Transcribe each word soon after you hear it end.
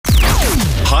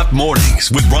Hot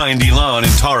Mornings with Brian DeLon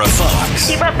and Tara Fox.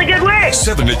 Keep up the good work.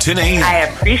 7 to 10 a.m. I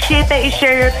appreciate that you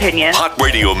share your opinion. Hot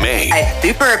Radio Maine. I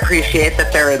super appreciate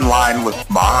that they're in line with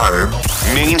mine.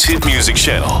 Maine's hit music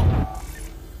channel.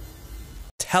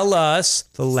 Tell us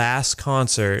the last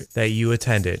concert that you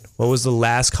attended. What was the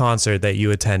last concert that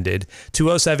you attended?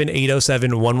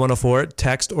 207-807-1104.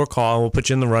 Text or call, and we'll put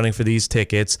you in the running for these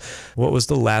tickets. What was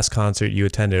the last concert you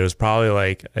attended? It was probably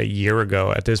like a year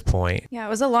ago at this point. Yeah, it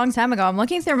was a long time ago. I'm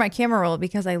looking through my camera roll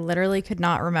because I literally could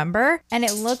not remember. And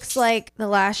it looks like the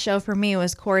last show for me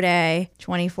was Corday,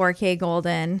 24K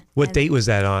Golden. What date was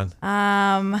that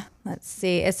on? Let's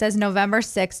see. It says November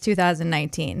 6,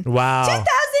 2019. Wow.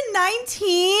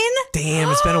 2019?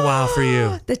 Damn, it's been a while for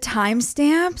you. The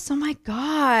timestamps? Oh my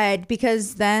God.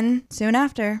 Because then, soon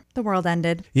after, the world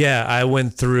ended. Yeah, I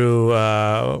went through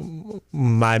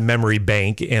my memory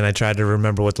bank and I tried to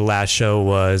remember what the last show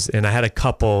was. And I had a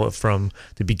couple from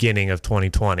the beginning of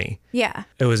 2020. Yeah.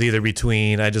 It was either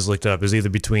between, I just looked it up, it was either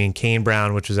between Kane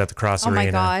Brown, which was at the Cross Arena.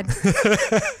 Oh my God.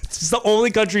 It's the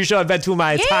only country show I've been to in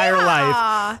my entire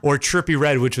life. Or Trippie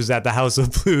Redd, which was at the House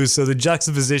of Blues. So the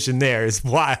juxtaposition there is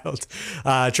wild.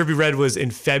 Trippie Redd was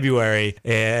in February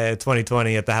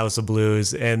 2020 at the House of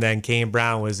Blues. And then Kane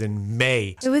Brown was in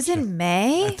May. It was in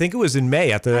May? I think it was in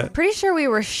May. I'm pretty sure we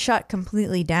were shut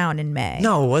completely down in May.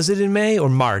 No, was it in May or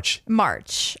March?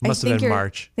 March. Must have been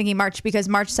March. Thinking March because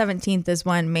March 17th is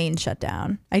when Maine shut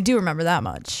down. I do remember that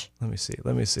much. Let me see.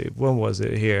 When was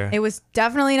it here? It was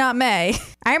definitely not May.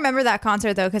 I remember that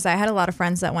concert though because I had a lot of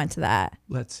friends that went to that.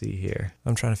 Let's see here.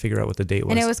 I'm trying to figure out what the date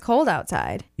was. And it was cold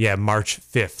outside. Yeah, March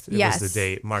 5th. Yes. Was the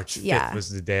date. March 5th was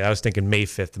the date. I was thinking May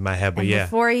 5th in my head, but and yeah.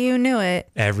 Before you knew it.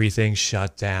 Everything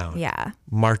shut down. Yeah.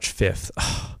 March 5th.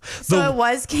 So it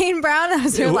was Kane Brown? That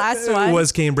was your last one? It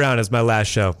was Kane Brown as my last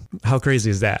show. How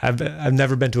crazy is that? I've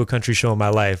never been to a country show in my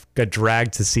life. Got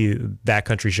dragged to see that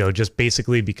country show just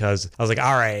basically because I was like,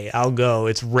 all right, I'll go.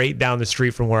 It's right down the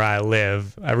street from where I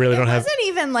live. I really don't have... It wasn't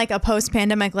even like a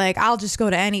post-pandemic, like, I'll just go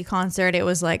to any concert. It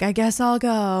was like, I guess I'll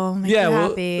go. Make yeah, you well,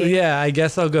 happy. yeah, I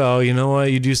guess I'll go. You know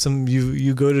what?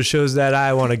 You go to shows that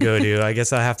I want to go to. I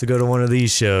guess I have to go to one of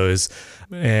these shows.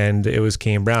 And it was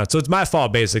Kane Brown. So it's my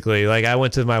fault, basically. Like, I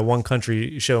went to my one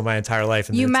country show my entire life.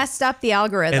 And you messed up the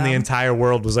algorithm. And the entire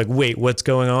world was like, wait, what's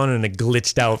going on? And it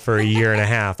glitched out for a year and a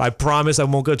half. I promise I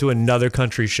won't go to another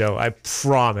country show. I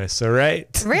promise, all right?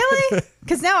 Really?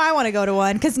 Because now I want to go to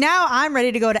one. Because now I'm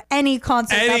ready to go to any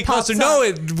concert. Any concert.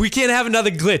 No, we can't have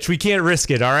another glitch. We can't risk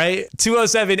it, all right?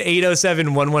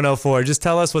 207-807-1104. Just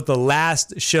tell us what the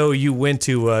last show you went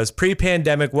to was.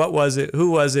 Pre-pandemic, what was it?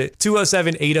 Who was it?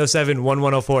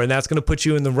 207-807-1104. And that's going to put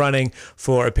you in the running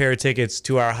for a pair of tickets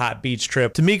to our hot beach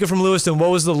trip. Tamika from Lewiston, what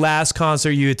was the last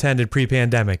concert you attended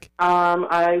pre-pandemic?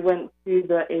 I went to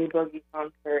the A Boogie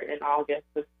concert in August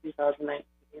of 2019.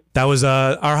 That was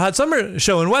our hot summer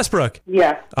show in Westbrook.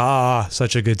 Yeah. Ah,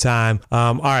 such a good time.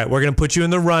 All right, we're going to put you in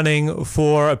the running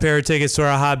for a pair of tickets to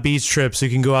our hot beach trip so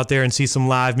you can go out there and see some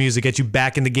live music, get you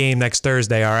back in the game next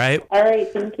Thursday, all right? All right,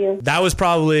 thank you. That was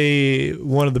probably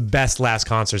one of the best last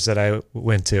concerts that I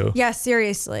went to. Yeah,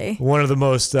 seriously. One of the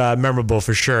most memorable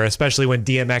for sure, especially when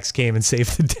DMX came and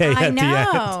saved the day at the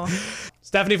end.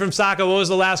 Stephanie from Saco, what was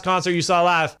the last concert you saw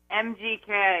live?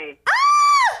 MGK.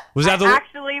 Was that I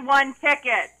actually won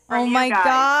tickets. Oh my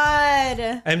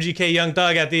God. MGK Young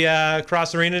Thug at the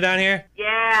Cross Arena down here?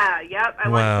 Yeah, yep, I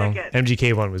won tickets.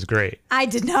 MGK one was great. I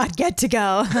did not get to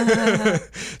go.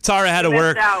 Tara had to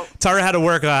work. Tara had to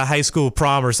work a high school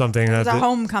prom or something. It was a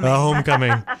homecoming. A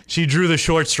homecoming. She drew the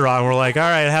short straw and we're like, all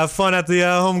right, have fun at the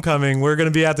homecoming. We're going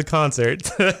to be at the concert.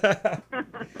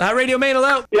 Hot Radio Maine,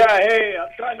 hello. Yeah, hey, I'm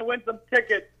trying to win some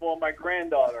tickets for my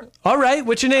granddaughter. All right,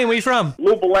 what's your name? Where you from?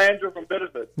 Lou Belanger from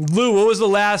Biddeford. Lou, what was the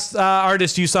last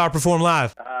artist you saw perform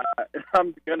live?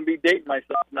 I'm going to be dating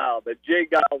myself now, the J.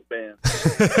 Giles Band.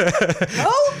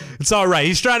 Oh? It's all right.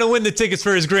 He's trying to win the tickets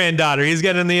for his granddaughter. He's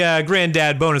getting the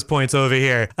granddad bonus points over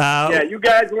here. Yeah, you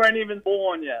guys weren't even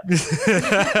born yet.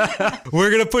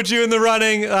 We're going to put you in the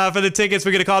running for the tickets.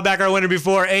 We're going to call back our winner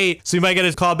before 8, so you might get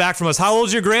a call back from us. How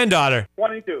old's your granddaughter?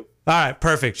 22. All right,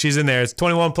 perfect. She's in there. It's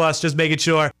 21 plus, just making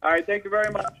sure. All right, thank you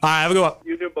very much. All right, have a good one.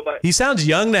 You too, bye-bye. He sounds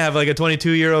young to have like a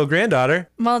 22-year-old granddaughter.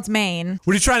 Well, it's Maine.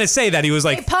 What are you trying to say? That he was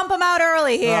like... They pump him out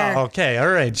early here. Oh, okay, all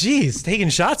right. Jeez, taking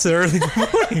shots early in the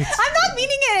morning. I'm not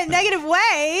meaning it in a negative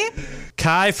way.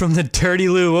 Kai from the Dirty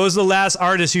Lou. What was the last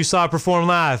artist you saw perform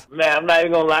live? Man, I'm not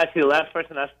even going to lie to you. The last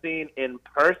person I've seen in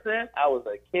person, I was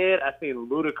a kid. I seen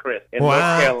Ludacris in North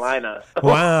Carolina.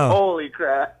 Wow. Holy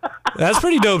crap. That's a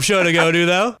pretty dope show to go to,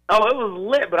 though. Oh, it was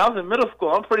lit, but I was in middle school.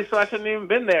 I'm pretty sure I shouldn't even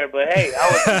been there. But, hey,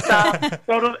 I was top,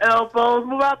 throw them elbows,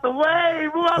 move out the way,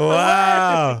 move out the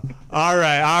way. All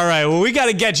right. Well, we got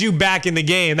to get you back in the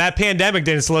game. That pandemic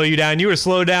didn't slow you down. You were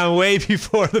slowed down way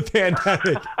before the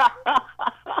pandemic.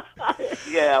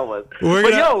 Yeah, I was. We're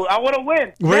But gonna- yo, I want to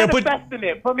win. We're gonna put- Manifesting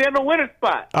it. Put me in the winner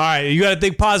spot. All right, you got to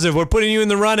think positive. We're putting you in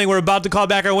the running. We're about to call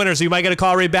back our winner, so you might get a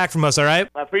call right back from us, all right?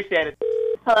 I appreciate it.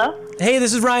 Hello? Hey,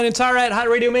 this is Ryan and Tara at Hot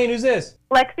Radio Maine. Who's this?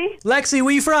 Lexi? Lexi,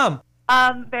 where you from?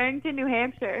 Barrington, New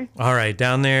Hampshire. All right,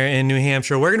 down there in New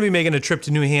Hampshire. We're going to be making a trip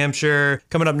to New Hampshire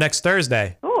coming up next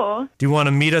Thursday. Ooh, Do you want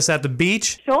to meet us at the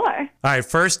beach? sure. All right,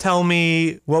 first tell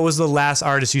me, what was the last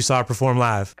artist you saw perform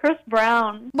live? Chris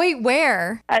Brown Wait,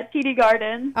 where? at TD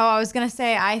Garden. Oh, I was going to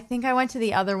say, I think I went to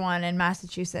the other one in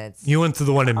Massachusetts. You went to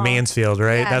the one in Mansfield,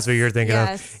 right? Yes, That's what you're thinking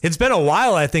yes. of. It's been a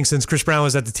while, I think, since Chris Brown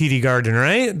was at the TD Garden,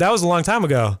 right? That was a long time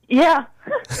ago. Yeah.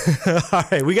 All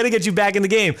right, we got to get you back in the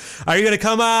game. Are you going to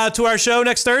come to our show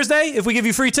next Thursday if we give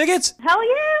you free tickets? Hell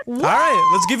yeah. All right,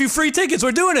 let's give you free tickets.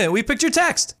 We're doing it. We picked your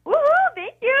text. Woohoo,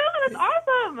 thank you. That's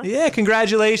awesome. Yeah,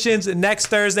 congratulations. Next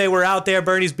Thursday, we're out there,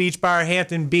 Bernie's Beach Bar,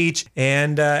 Hampton Beach,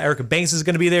 and Erica Banks is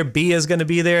going to be there, Bia is going to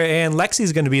be there, and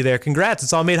Lexi's going to be there. Congrats.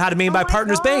 It's all made hot and made by my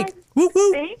Partners God. Bank. Woo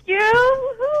woo. Thank you.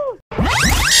 Woohoo.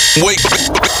 Wake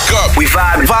up. We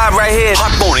vibe right here.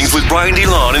 Hot mornings with Brian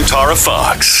DeLon and Tara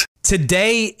Fox.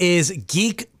 Today is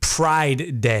Geek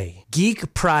Pride Day.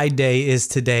 Geek Pride Day is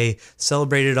today,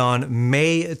 celebrated on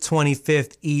May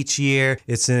 25th each year.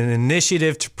 It's an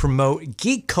initiative to promote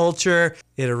geek culture.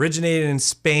 It originated in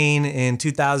Spain in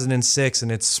 2006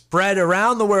 and it's spread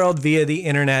around the world via the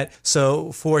internet.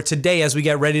 So for today, as we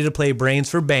get ready to play Brains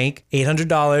for Bank,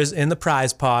 $800 in the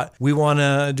prize pot, we want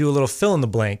to do a little fill in the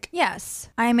blank. Yes,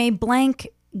 I'm a blank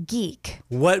geek.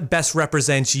 What best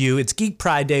represents you? It's Geek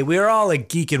Pride Day. We're all a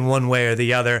geek in one way or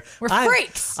the other. We're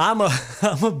freaks. I'm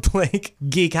a blank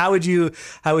geek. How would you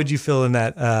fill in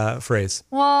that phrase?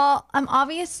 Well, I'm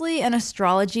obviously an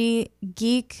astrology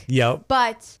geek, Yep.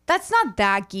 but that's not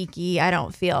that geeky, I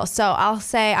don't feel. So I'll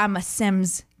say I'm a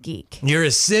Sims geek. You're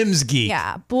a Sims geek.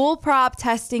 Yeah, bool prop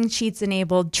testing cheats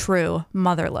enabled true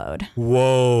motherload.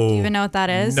 Whoa. Do you even know what that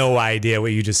is? No idea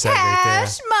what you just said right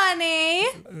Cash money.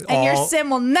 And your All- sim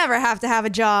will never have to have a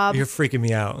job. there. You're freaking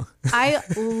me out. I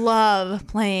love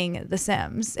playing The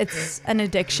Sims. It's an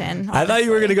addiction. I thought you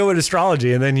were going to go with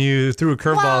astrology and then you threw a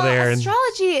curveball Well, there.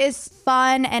 astrology is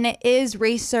fun and it is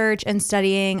research and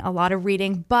studying, a lot of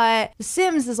reading, but The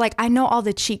Sims is like, I know all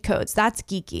the cheat codes. That's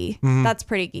geeky. That's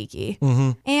pretty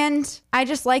geeky. And I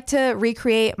just like to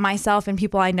recreate myself and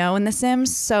people I know in The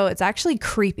Sims. So it's actually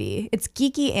creepy. It's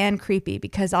geeky and creepy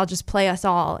because I'll just play us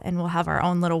all and we'll have our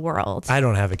own little world. I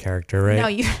don't have a character, right? No,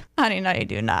 you, honey, no, you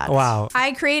do not. Wow.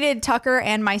 I created Tucker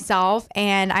and myself,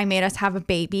 and I made us have a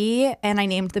baby, and I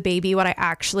named the baby what I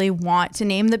actually want to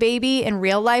name the baby in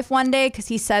real life one day, because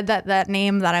he said that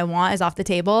name that I want is off the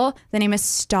table. The name is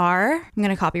Star. I'm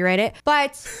gonna copyright it,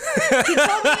 but he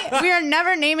told me we are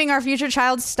never naming our future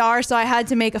child Star, so I had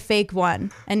to make a fake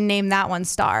one and name that one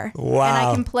Star. Wow. And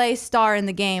I can play Star in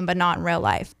the game, but not in real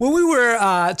life. When we were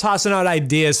tossing out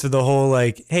ideas for the whole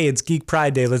like, hey, it's Geek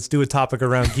Pride Day, let's do a topic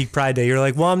around Geek Pride Day, you're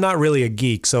like, well, I'm not really a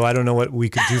geek, so I don't know what we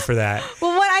could do for that.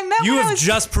 Well, what I meant You when I have was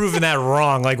just proven that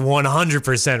wrong, like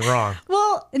 100% wrong.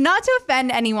 Well, not to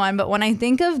offend anyone, but when I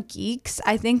think of geeks,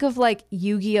 I think of like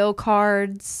Yu-Gi-Oh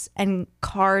cards and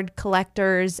card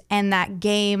collectors and that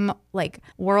game like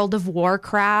World of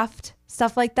Warcraft,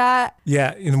 stuff like that.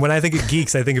 Yeah, and when I think of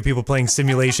geeks, I think of people playing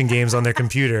simulation games on their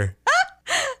computer.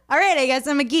 All right, I guess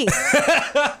I'm a geek.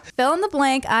 Fill in the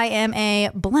blank. I am a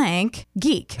blank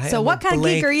geek. I So am what a kind of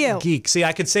geek blank are you? Geek. See,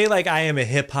 I could say like I am a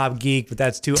hip hop geek, but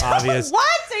that's too obvious. What?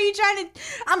 Are you trying to?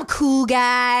 I'm a cool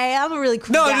guy. I'm a really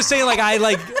cool No, guy. I'm just saying like I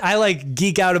like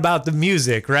geek out about the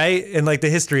music, right? And like the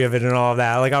history of it and all of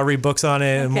that. Like I'll read books on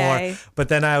it and more. Okay. But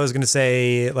then I was gonna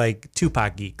say like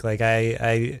Tupac geek. Like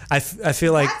I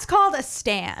feel like That's called a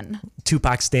stan.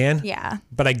 Tupac stan. Yeah.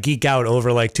 But I geek out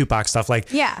over like Tupac stuff.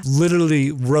 Like Yeah.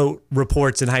 literally wrote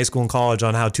reports in high school and college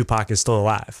on how Tupac is still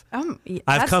alive.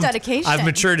 That's dedication. I've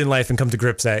matured in life and come to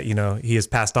grips that, you know, he has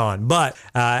passed on. But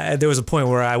there was a point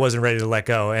where I wasn't ready to let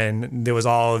go. And there was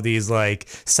all of these like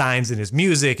signs in his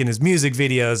music and his music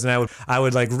videos. And I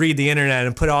would like read the internet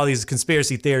and put all these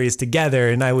conspiracy theories together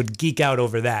and I would geek out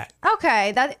over that.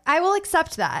 Okay, that I will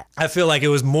accept that. I feel like it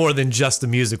was more than just the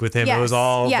music with him. Yes. It was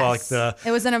all yes. like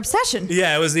It was an obsession.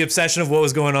 yeah, it was the obsession of what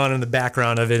was going on in the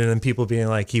background of it and then people being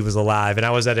like he was alive. And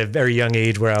I was at a very young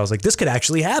age where I was like, this could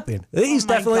actually happen. He's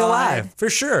my definitely God. alive, for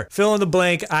sure. Fill in the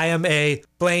blank. I am a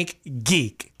blank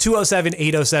geek.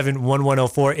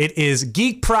 207-807-1104. It is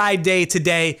Geek Pride Day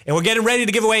today, and we're getting ready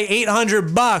to give away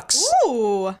 $800.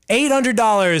 Ooh.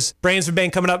 $800. Brains for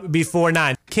Bank coming up before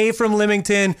 9. Kay from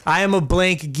Leamington. I am a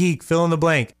blank geek. Fill in the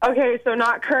blank. Okay, so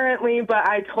not currently, but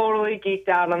I totally geeked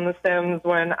out on The Sims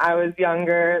when I was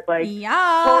younger. Like, Yeah,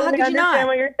 how totally could you understand not?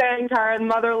 what you're saying, Tara.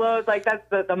 Mother loads, like that's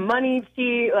the money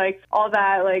cheat, like all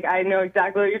that. Like I know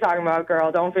exactly what you're talking about,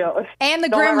 girl. Don't feel. And the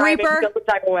don't Grim let Ryan Reaper. feel the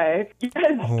type of way.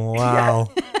 Yes. Wow.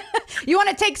 You want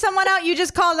to take someone out, you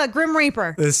just call the Grim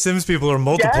Reaper. The Sims people are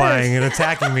multiplying and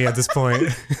attacking me at this point.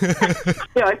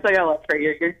 Yeah, I still got love for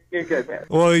you. You're good, man.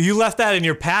 Well, you left that in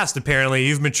your past, apparently.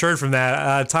 You've matured from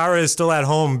that. Tara is still at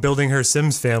home building her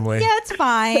Sims family. Yeah, it's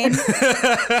fine.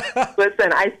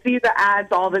 Listen, I see the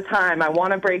ads all the time. I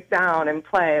want to break down and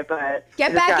play, but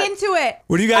Get back into it.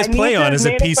 What do you guys play on? Is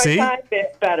it PC?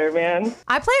 Bit better, man.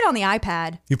 I played on the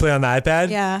iPad. You play on the iPad?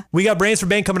 Yeah. We got Brains for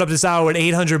Bank coming up this hour at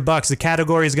 $800. The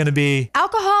category is going to be...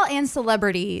 Alcohol and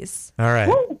celebrities. All right.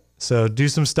 Woo. So do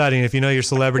some studying. If you know your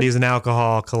celebrities and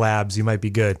alcohol collabs, you might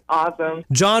be good. Awesome.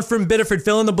 John from Biddeford,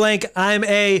 fill in the blank. I'm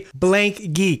a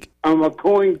blank geek. I'm a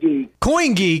coin geek.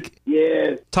 Coin geek?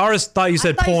 Yes. Taurus thought you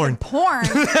said porn. Porn.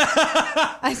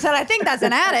 I said, I think that's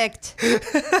an addict.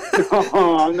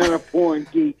 Oh, I'm not a porn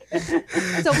geek.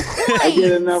 So coins. I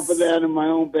get enough of that in my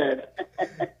own bed.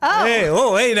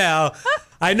 Oh. Hey now.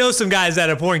 I know some guys that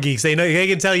are porn geeks. They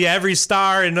can tell you every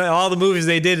star and all the movies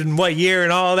they did and what year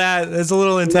and all that. It's a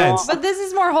little intense. But this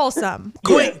is more wholesome.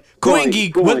 Coin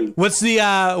geek. What's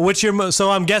the so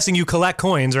I'm guessing you collect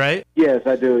coins, right? Yes,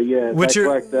 I do. Yes, What's I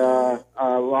your- collect a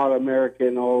lot of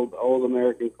old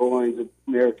American coins,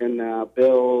 American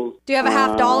bills. Do you have a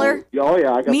 $50? Oh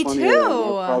yeah, I got Me plenty too. of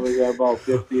them. I probably got about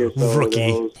 50 or so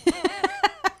Rookie. of those.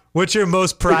 What's your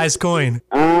most prized coin?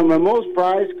 My most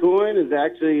prized coin is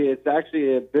actually a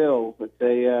bill.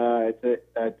 It's a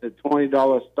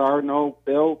 $20 star note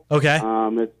bill. Okay.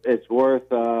 It's worth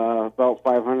about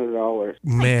 $500.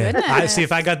 Man, goodness. I see.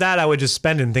 If I got that, I would just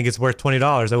spend it and think it's worth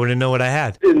 $20. I wouldn't know what I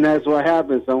had. And that's what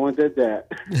happened. Someone did that.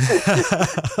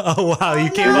 Oh wow, you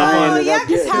came Oh, up on. yeah,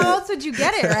 because how else would you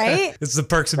get it, right? It's the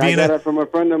perks of I being got a. it from a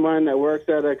friend of mine that works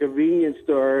at a convenience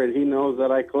store, and he knows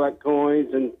that I collect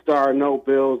coins and star note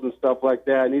bills and stuff like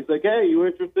that. And he's like, "Hey, you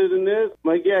interested in this?"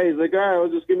 I'm like, "Yeah." He's like, "All right, well,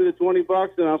 just give me the $20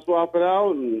 and I'll swap it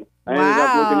out." And I ended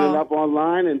up looking it up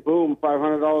online, and boom,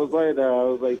 $500 later, I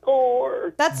was like,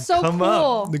 "Core." That's so Come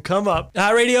cool. up. Come up.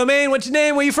 Hi, Radio Maine. What's your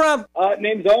name? Where you from?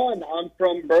 Name's Owen. I'm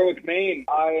from Berwick, Maine.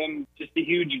 I am just a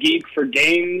huge geek for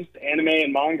games, anime,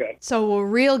 and manga. So a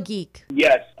real geek.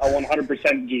 Yes, a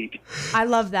 100% geek. I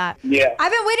love that. Yeah.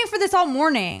 I've been waiting for this all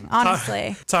morning,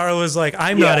 honestly. Tara was like,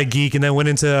 I'm not a geek, and then went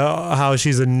into how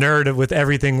she's a nerd with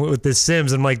everything with the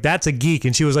Sims. I'm like, that's a geek.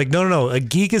 And she was like, no. A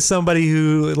geek is somebody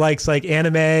who likes like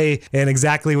anime and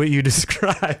exactly what you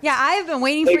described. Yeah, I've been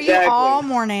waiting for you all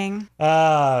morning.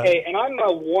 Hey, and I'm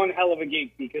one hell of a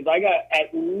geek because I got at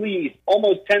least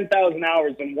almost 10,000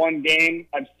 hours in one game.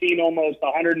 I've seen almost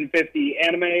 150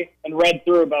 anime and read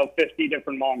through about 50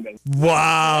 different mangas.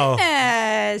 Wow.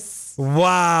 Yes.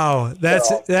 Wow.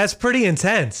 That's pretty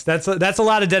intense. That's a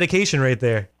lot of dedication right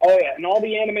there. Oh, yeah, and all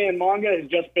the anime and manga has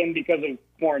just been because of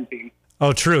quarantine.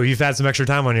 Oh, true. You've had some extra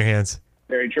time on your hands.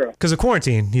 Very true. Because of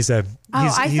quarantine, he said.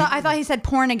 Oh, I thought he said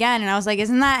porn again, and I was like,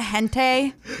 isn't that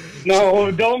hentai?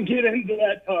 No, don't get into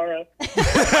that, Tara.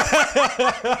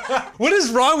 What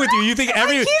is wrong with you? You think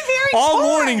all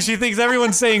morning she thinks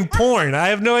everyone's saying porn. I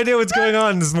have no idea what's going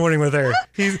on this morning with her.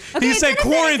 He said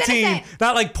quarantine,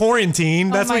 not like quarantine.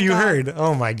 That's what you heard.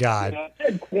 Oh my God. I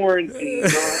said quarantine.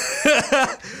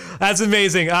 That's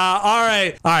amazing. All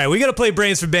right. We got to play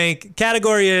Brains for Bank.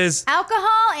 Category is Alcohol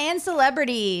and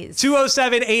celebrities.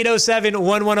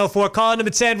 207-807-1104. Call in number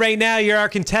 10 right now. You're our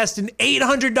contestant.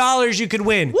 $800 you could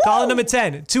win. Woo! Call in number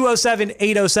 10.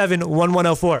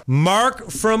 207-807-1104. Mark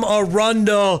from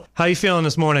Arundel. How you feeling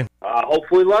this morning?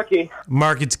 Hopefully lucky.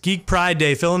 Mark, it's Geek Pride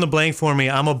Day. Fill in the blank for me.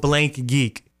 I'm a blank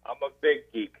geek. I'm a big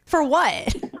geek. For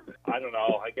what? I don't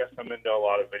know. I guess I'm into a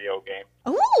lot of video games.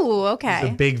 Ooh, A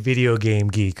okay. big video game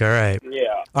geek. All right.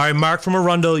 Yeah. All right, Mark from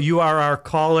Arundel, you are our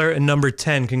caller and number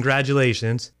 10.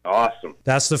 Congratulations. Awesome.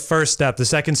 That's the first step. The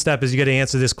second step is you got to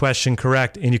answer this question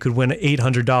correct, and you could win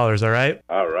 $800, all right?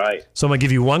 All right. So I'm going to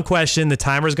give you one question. The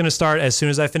timer is going to start as soon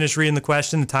as I finish reading the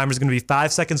question. The timer is going to be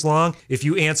 5 seconds long. If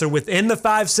you answer within the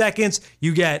 5 seconds,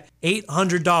 you get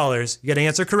 $800. You got to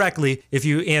answer correctly. If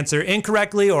you answer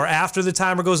incorrectly or after the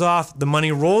timer goes off, the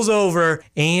money rolls over,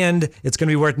 and it's going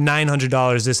to be worth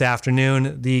 $900 this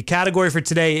afternoon. The category for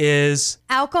today is...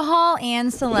 Alcohol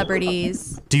and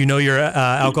celebrities. Do you know your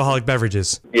alcoholic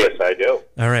beverages? Yes, I do.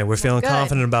 All right, we're feeling Good.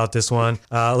 confident about this one.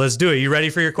 Let's do it. You ready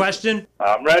for your question?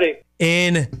 I'm ready.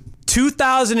 In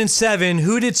 2007,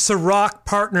 who did Ciroc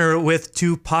partner with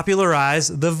to popularize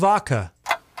the vodka?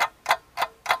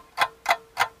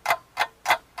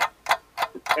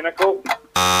 Pinnacle?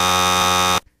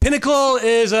 Pinnacle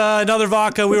is another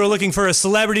vodka. We were looking for a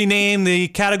celebrity name. The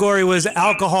category was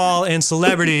alcohol and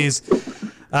celebrities.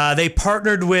 They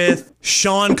partnered with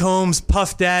Sean Combs,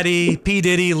 Puff Daddy, P.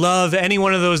 Diddy, Love. Any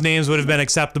one of those names would have been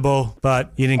acceptable,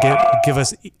 but you didn't give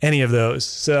us any of those.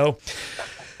 So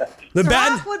the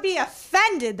Rock would be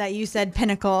offended that you said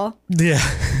Pinnacle. Yeah,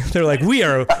 they're like, we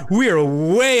are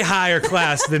way higher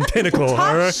class than Pinnacle.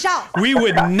 Top shelf. We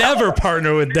would never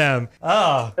partner with them.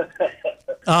 Oh.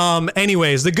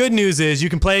 Anyways, the good news is you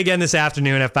can play again this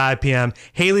afternoon at 5 p.m.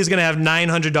 Haley's going to have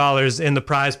 $900 in the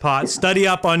prize pot. Study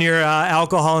up on your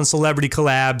alcohol and celebrity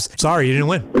collabs. Sorry, you didn't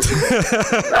win.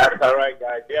 That's all right,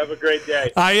 guys. You have a great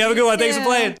day. All right, you have a good one. Thanks for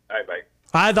playing. All right, bye.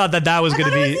 I thought that was going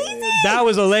to be, that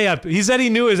was a layup. He said he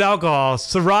knew his alcohol.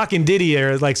 So Rock and Diddy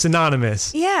are like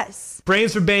synonymous. Yes.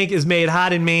 Brains for Bank is made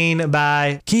hot in Maine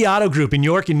by Key Auto Group in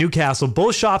York and Newcastle.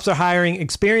 Both shops are hiring.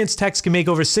 Experienced techs can make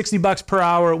over $60 per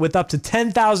hour with up to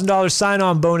 $10,000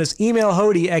 sign-on bonus. Email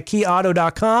Hody at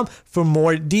keyauto.com for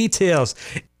more details.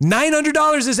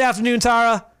 $900 this afternoon,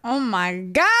 Tara. Oh my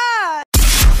God.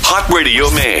 Hot Radio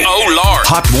Man. Oh, Lord.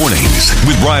 Hot Mornings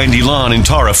with Brian DeLon and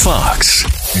Tara Fox.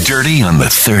 Dirty on the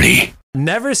 30.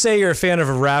 Never say you're a fan of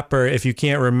a rapper if you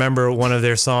can't remember one of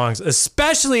their songs,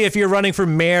 especially if you're running for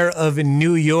mayor of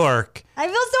New York. I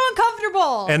feel so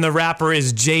uncomfortable. And the rapper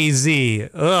is Jay-Z.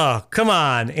 Ugh, come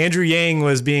on. Andrew Yang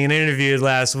was being interviewed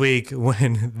last week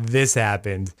when this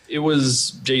happened. It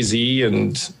was Jay-Z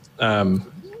and a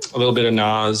little bit of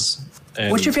Nas. And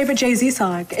what's your favorite Jay-Z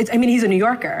song? He's a New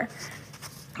Yorker.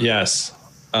 Yes.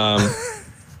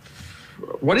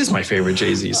 What is my favorite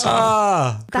Jay-Z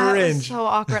song? That cringe. was so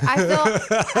awkward.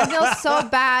 I feel so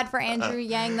bad for Andrew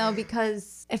Yang though,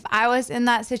 because if I was in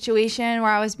that situation where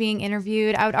I was being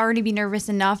interviewed, I would already be nervous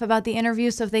enough about the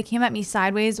interview. So if they came at me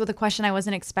sideways with a question I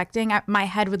wasn't expecting, my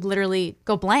head would literally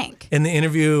go blank. In the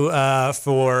interview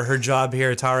for her job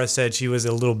here, Tara said she was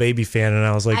a Lil Baby fan, and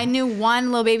I was like, I knew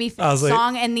one Lil Baby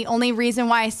song, and the only reason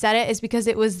why I said it is because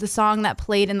it was the song that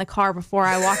played in the car before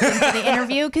I walked into the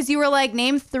interview. Because you were like,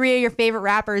 name 3 of your favorite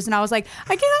rappers, and I was like,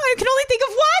 I can only think of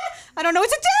one. I don't know what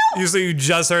to do. You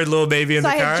just heard Lil Baby in the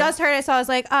car? I had just heard it, so I was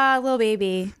like, Lil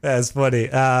Baby. That's funny.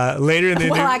 Later in the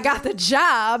well, I got the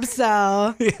job,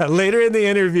 so. Yeah, later in the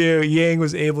interview, Yang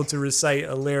was able to recite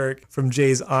a lyric from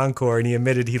Jay's Encore, and he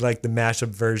admitted he liked the mashup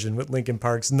version with Linkin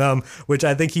Park's Numb, which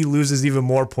I think he loses even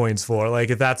more points for. Like,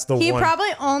 if that's the one. He probably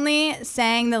only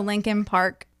sang the Linkin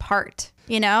Park part.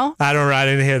 You know? I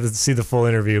didn't hear to see the full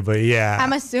interview, but yeah.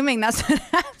 I'm assuming that's what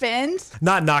happened.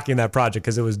 Not knocking that project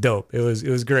because it was dope. It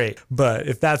was great. But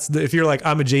if you're like,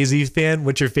 I'm a Jay-Z fan,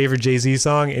 what's your favorite Jay-Z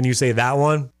song? And you say that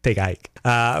one, take a hike.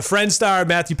 Friend star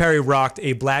Matthew Perry rocked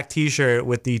a black t-shirt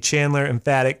with the Chandler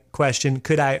emphatic question,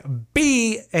 could I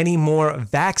be any more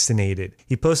vaccinated?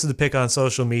 He posted the pic on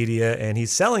social media and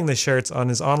he's selling the shirts on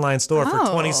his online store for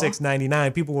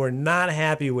 $26.99. People were not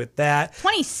happy with that.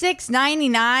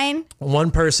 $26.99?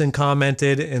 One person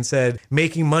commented and said,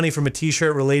 making money from a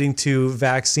t-shirt relating to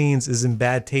vaccines is in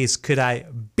bad taste. Could I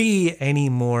be any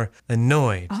more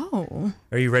annoyed? Oh.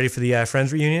 Are you ready for the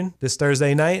Friends reunion this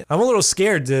Thursday night? I'm a little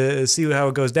scared to see how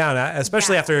it goes down,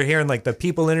 especially after hearing like the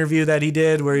People interview that he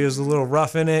did where he was a little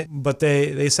rough in it. But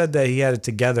they said that he had it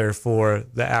together for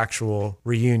the actual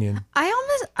reunion. I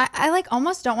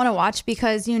almost don't want to watch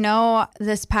because,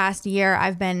 this past year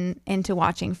I've been into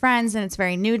watching Friends and it's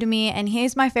very new to me. And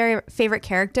he's my favorite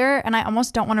character. And I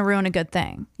almost don't want to ruin a good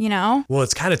thing, Well,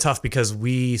 it's kind of tough because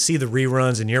we see the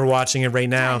reruns and you're watching it right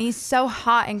now. And he's so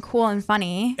hot and cool and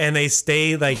funny. And they stay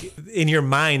in your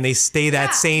mind, they stay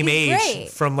that same age great.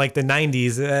 From the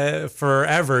 90s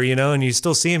forever, and you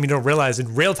still see them. You don't realize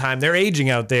in real time they're aging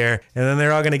out there. And then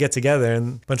they're all going to get together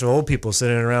and a bunch of old people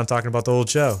sitting around talking about the old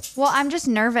show. Well, I'm just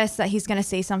nervous that he's going to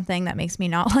say something that makes me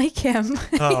not like him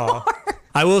anymore.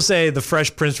 I will say the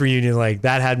Fresh Prince reunion,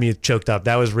 that had me choked up.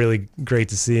 That was really great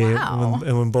to see. Wow.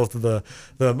 And when both of the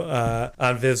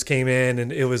Aunt Vivs came in,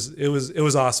 and it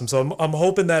was awesome. So I'm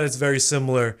hoping that it's very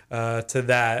similar to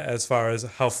that as far as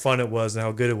how fun it was and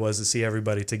how good it was to see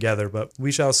everybody together. But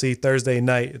we shall see Thursday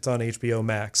night. It's on HBO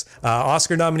Max.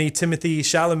 Oscar nominee Timothée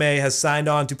Chalamet has signed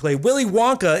on to play Willy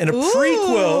Wonka in a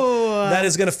prequel that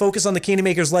is going to focus on the candy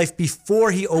maker's life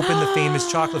before he opened the famous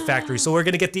chocolate factory. So we're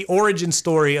going to get the origin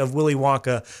story of Willy Wonka,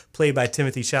 played by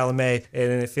Timothée Chalamet,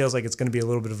 and it feels like it's going to be a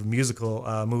little bit of a musical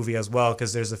movie as well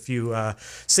because there's a few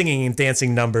singing and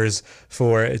dancing numbers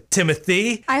for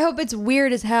Timothy. I hope it's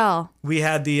weird as hell. We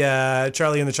had the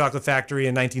Charlie and the Chocolate Factory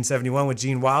in 1971 with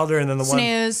Gene Wilder, and then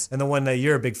the one that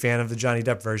you're a big fan of, the Johnny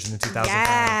Depp version in 2005.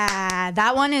 Yeah, Yeah,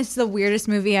 that one is the weirdest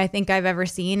movie I think I've ever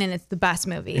seen, and it's the best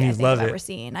movie I think I've ever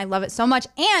seen. I love it so much.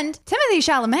 And Timothée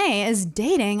Chalamet is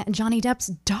dating Johnny Depp's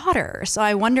daughter. So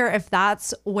I wonder if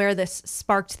that's where this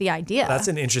sparked the idea. That's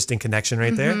an interesting connection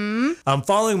right there.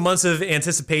 Following months of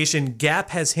anticipation, Gap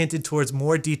has hinted towards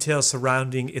more details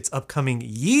surrounding its upcoming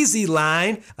Yeezy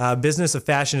line. Business of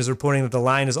Fashion is reporting that the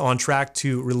line is on track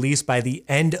to release by the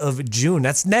end of June.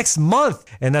 That's next month.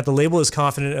 And that the label is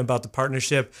confident about the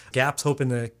partnership. Gap's hoping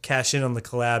to cash in on the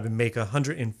collab and make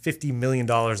 $150 million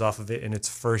off of it in its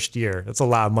first year. That's a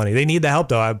lot of money. They need the help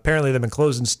though. Apparently they've been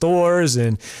closing stores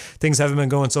and things haven't been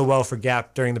going so well for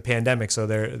Gap during the pandemic. So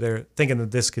they're thinking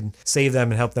that this could save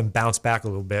them and help them bounce back a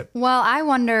little bit. Well, I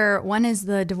wonder, when is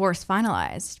the divorce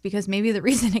finalized? Because maybe the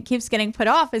reason it keeps getting put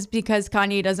off is because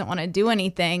Kanye doesn't want to do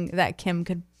anything that Kim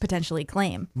could potentially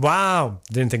claim. Wow.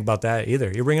 Didn't think about that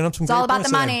either. You're bringing up some It's all about the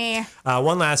money.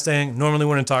 One last thing. Normally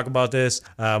wouldn't talk about this.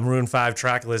 Maroon 5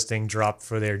 track listing dropped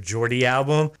for their Jordy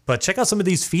album. But check out some of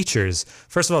these features.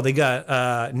 First of all, they got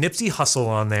Nipsey Hussle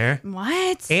on there.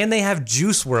 What? And they have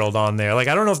Juice WRLD on there. Like,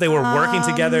 I don't know if they were working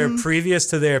together previous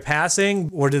to their passing,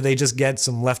 or did they just get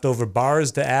some leftover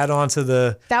bars to add on to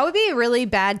the... That would be really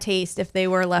bad taste if they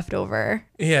were left over.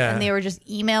 Yeah. And they were just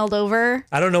emailed over.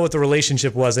 I don't know what the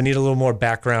relationship was. I need a little more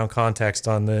background context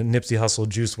on the Nipsey Hussle,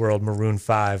 Juice WRLD, Maroon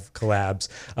 5 collabs.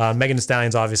 Megan Thee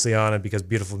Stallion's obviously on it because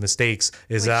Beautiful Mistakes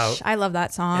is out. I love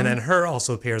that song. And then Her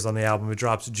also appears on the album. It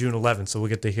drops June 11th, so we'll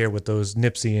get to hear what those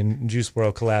Nipsey and Juice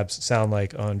WRLD collabs sound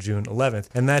like on June 11th.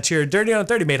 And that's your Dirty on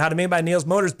 30 made. How to made by Neil's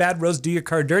Motors. Bad roads do your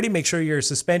car dirty. Make sure your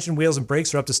suspension, wheels, and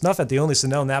brakes are up to snuff at the only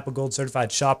Sonell and Apple Gold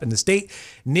certified shop in the state.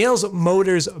 Neil's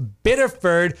Motors,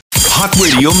 Biddeford. Hot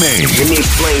Radio Maine. Let me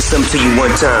explain something to you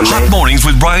one time, man. Hot mornings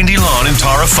with Brian DeLon and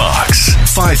Tara Fox.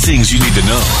 5 things you need to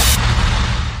know.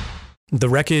 The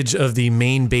wreckage of the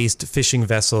Maine-based fishing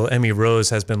vessel Emmy Rose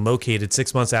has been located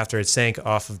 6 months after it sank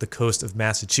off of the coast of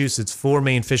Massachusetts. 4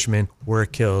 Maine fishermen were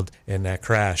killed in that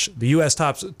crash. The U.S.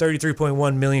 tops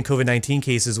 33.1 million COVID-19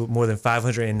 cases with more than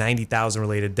 590,000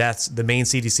 related deaths. The Maine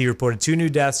CDC reported 2 new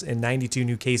deaths and 92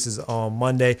 new cases on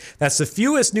Monday. That's the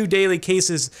fewest new daily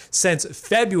cases since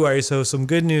February, so some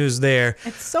good news there.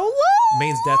 It's so low.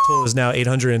 Maine's death toll is now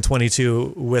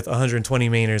 822 with 120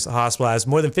 Mainers hospitalized.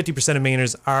 More than 50% of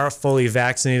Mainers are fully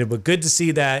vaccinated, but good to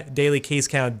see that daily case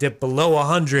count dip below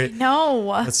 100. No.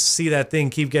 Let's see that thing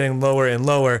keep getting lower and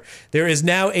lower. There is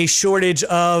now a shortage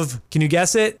of, can you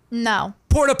guess it? No.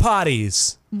 Porta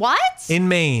potties. What? In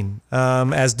Maine,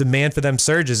 as demand for them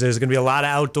surges. There's going to be a lot of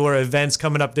outdoor events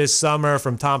coming up this summer,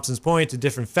 from Thompson's Point to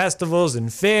different festivals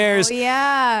and fairs. Oh,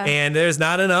 yeah. And there's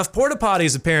not enough porta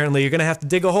potties, apparently. You're going to have to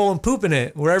dig a hole and poop in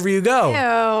it wherever you go.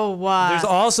 Ew. There's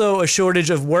also a shortage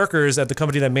of workers at the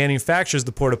company that manufactures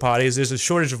the porta potties. There's a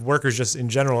shortage of workers just in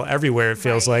general everywhere, it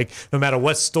feels like. No matter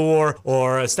what store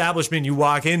or establishment you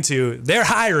walk into, they're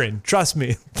hiring. Trust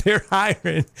me, they're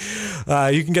hiring.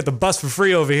 You can get the bus for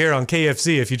free over here on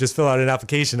KFC if you just fill out an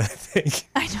application, I think.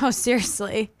 I know,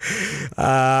 seriously.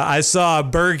 I saw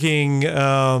Burger King,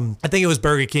 I think it was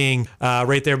Burger King,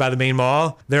 right there by the main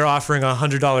mall. They're offering a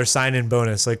 $100 sign-in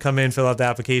bonus. Like, come in, fill out the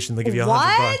application, they'll give you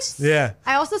 $100. Yeah.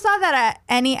 I also saw that at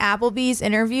any Applebee's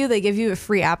interview, they give you a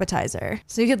free appetizer.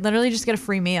 So you could literally just get a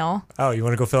free meal. Oh, you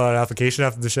want to go fill out an application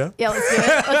after the show? Yeah, let's do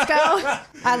it. Let's go.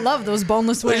 I love those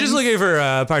boneless wings. We're just looking for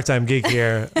a part-time gig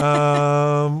here.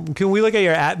 Can we look at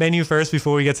your app menu first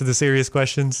before we get to the serious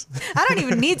questions? I don't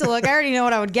even need to look. I already know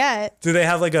what I would get. Do they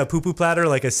have like a poo-poo platter,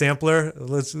 like a sampler?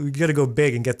 We gotta go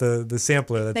big and get the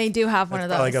sampler. They do have one of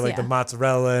those. Probably got like the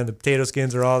mozzarella and the potato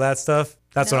skins or all that stuff.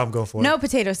 That's what I'm going for. No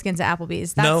potato skins at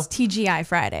Applebee's. That's TGI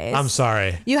Fridays. I'm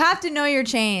sorry. You have to know your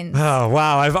chains. Oh,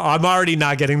 wow. I'm already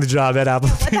not getting the job at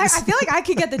Applebee's. I feel like I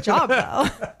could get the job, though.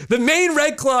 The Maine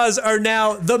Red Claws are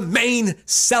now the Maine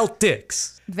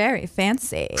Celtics. Very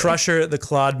fancy. Crusher, the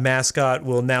Clawed mascot,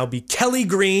 will now be Kelly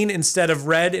Green instead of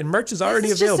red, and merch is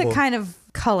already available. It's just a kind of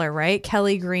color, right?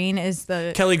 Kelly Green is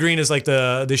the... Kelly Green is like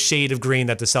the shade of green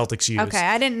that the Celtics use. Okay,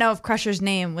 I didn't know if Crusher's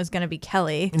name was going to be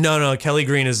Kelly. No, Kelly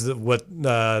Green is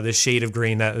the shade of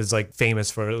green that is like famous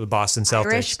for the Boston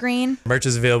Celtics. Irish green. Merch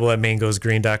is available at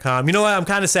MaineGoesGreen.com. You know what? I'm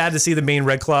kind of sad to see the Maine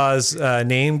Red Claws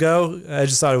name go. I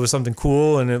just thought it was something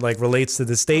cool and it like relates to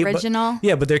the state. Original.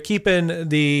 But they're keeping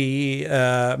the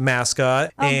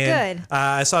mascot. Oh, and, good.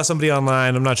 I saw somebody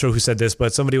online, I'm not sure who said this,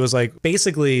 but somebody was like,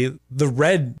 basically the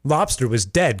red lobster was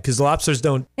dead because lobsters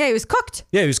don't... Yeah, he was cooked.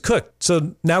 Yeah, he was cooked.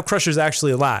 So now Crusher's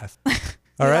actually alive.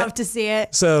 All right. Love to see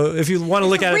it. So if you want to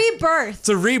look at rebirth. It's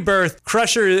a rebirth.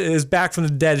 Crusher is back from the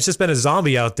dead. It's just been a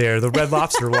zombie out there, the red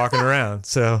lobster walking around.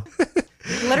 So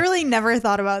Literally never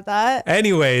thought about that.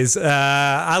 Anyways,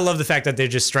 I love the fact that they're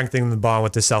just strengthening the bond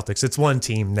with the Celtics. It's one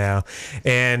team now.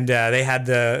 And they had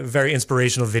the very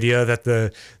inspirational video that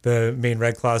the Maine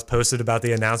Red Claws posted about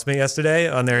the announcement yesterday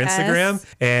on their Instagram.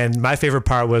 And my favorite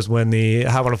part was when the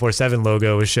Hot 104.7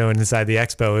 logo was shown inside the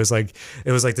expo.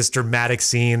 It was like this dramatic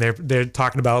scene. They're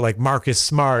talking about like Marcus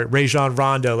Smart, Rajon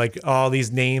Rondo, like all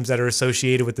these names that are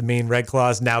associated with the Maine Red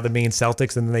Claws, now the Maine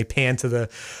Celtics. And then they pan to the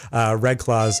Red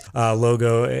Claws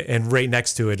logo, and right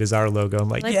next to it is our logo. I'm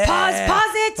like, yeah. Pause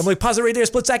it. I'm like, pause it right there,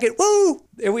 split second. Woo!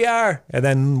 There we are. And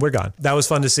then we're gone. That was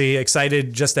fun to see.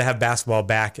 Excited just to have basketball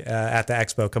back at the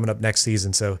expo coming up next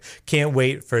season. So can't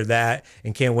wait for that,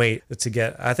 and can't wait to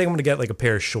get, I think I'm going to get like a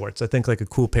pair of shorts. I think like a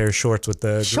cool pair of shorts with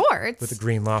the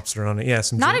green lobster on it. Yeah.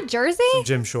 Not a jersey? Some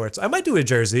gym shorts. I might do a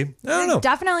jersey. I don't know.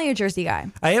 Definitely a jersey guy.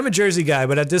 I am a jersey guy,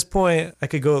 but at this point I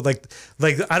could go like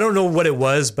I don't know what it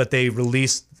was, but they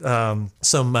released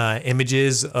some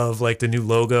images of like the new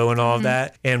logo and all of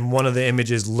that. And one of the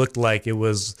images looked like it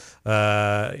was,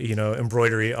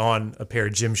 embroidery on a pair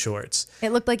of gym shorts.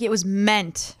 It looked like it was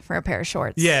meant for a pair of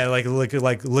shorts. Yeah,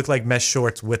 looked like mesh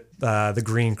shorts with the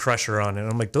green crusher on it.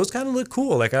 And I'm like, those kind of look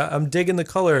cool. Like I'm digging the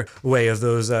color way of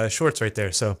those shorts right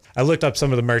there. So I looked up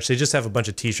some of the merch. They just have a bunch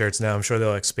of t-shirts now. I'm sure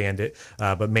they'll expand it.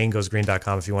 But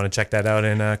MaineGoesGreen.com if you want to check that out.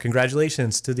 And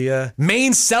congratulations to the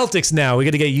Maine Celtics now. We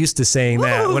got to get used to saying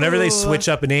that. Whenever they switch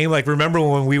up a name, like remember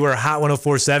when we were Hot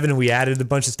 104.7 and we added a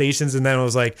bunch of stations, and then it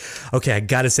was like, okay, I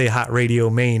got to say Hot Radio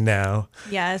Maine now.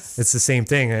 Yes. It's the same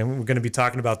thing. And we're going to be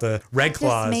talking about the Red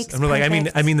Claws. And we're like,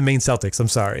 perfect. I mean the Maine Celtics. I'm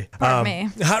sorry. Pardon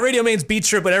me. Hot Radio Maine's Beach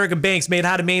Trip with Erica Banks, made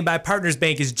hot in Maine by Partners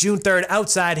Bank, is June 3rd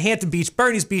outside Hampton Beach,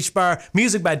 Bernie's Beach Bar.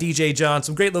 Music by DJ John.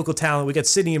 Some great local talent. We got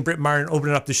Sydney and Britt Martin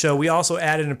opening up the show. We also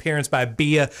added an appearance by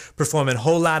Bia performing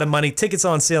Whole Lot of Money. Tickets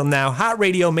on sale now.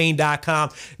 HotRadioMaine.com.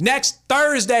 Next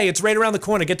Thursday, it's right around the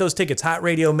corner. Get those tickets.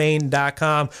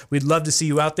 HotRadioMaine.com. We'd love to see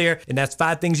you out there. And that's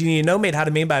 5 things you need to know. Made hot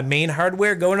in Maine by Maine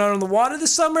Hardware. Going on the water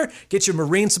this summer. Get your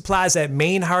marine supplies at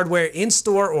Maine Hardware in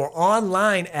store or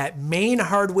online at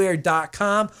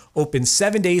mainhardware.com. Open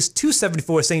 7 days,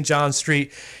 274 St. John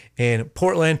Street in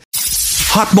Portland.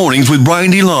 Hot Mornings with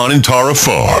Brian DeLon and Tara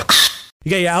Fox. You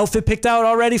got your outfit picked out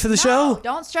already for the show?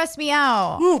 Don't stress me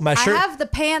out. Ooh, my shirt. I have the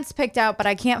pants picked out, but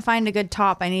I can't find a good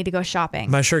top. I need to go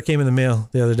shopping. My shirt came in the mail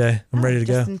the other day. I'm ready to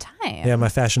just go. in time. Yeah, my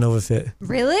Fashion Nova fit.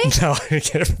 Really? No, I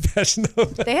didn't get it from Fashion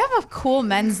Nova. They have a cool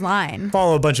men's line.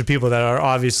 Follow a bunch of people that are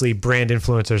obviously brand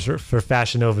influencers for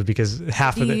Fashion Nova because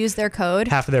Do you use their code?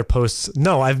 half of their posts.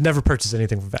 No, I've never purchased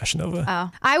anything from Fashion Nova.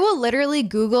 Oh, I will literally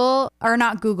Google, or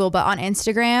not Google, but on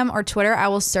Instagram or Twitter, I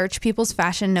will search people's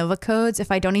Fashion Nova codes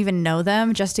if I don't even know them,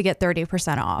 just to get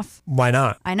 30% off. Why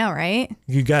not? I know, right?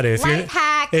 You got it.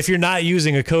 If you're not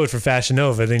using a code for Fashion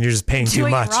Nova, then you're just paying too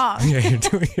much. Wrong. Yeah, you're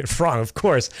doing it wrong. Of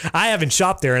course, I haven't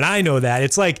shopped there, and I know that.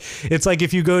 It's like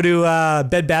if you go to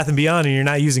Bed Bath and Beyond and you're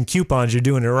not using coupons, you're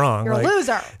doing it wrong. You're a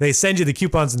loser. They send you the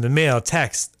coupons in the mail,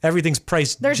 text. Everything's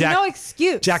priced. There's no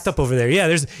excuse. Jacked up over there.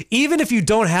 Yeah, even if you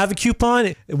don't have a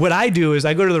coupon, what I do is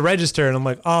I go to the register and I'm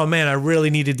like, oh man, I really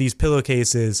needed these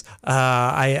pillowcases.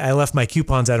 I left my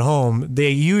coupons at home.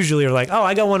 They usually are like, oh,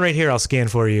 I got one right here. I'll scan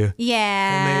for you.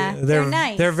 Yeah, they're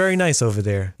nice. They're very nice over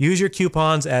there. Use your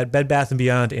coupons at Bed Bath &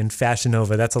 Beyond and Fashion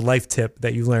Nova. That's a life tip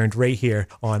that you learned right here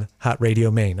on Hot Radio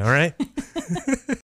Maine, all right?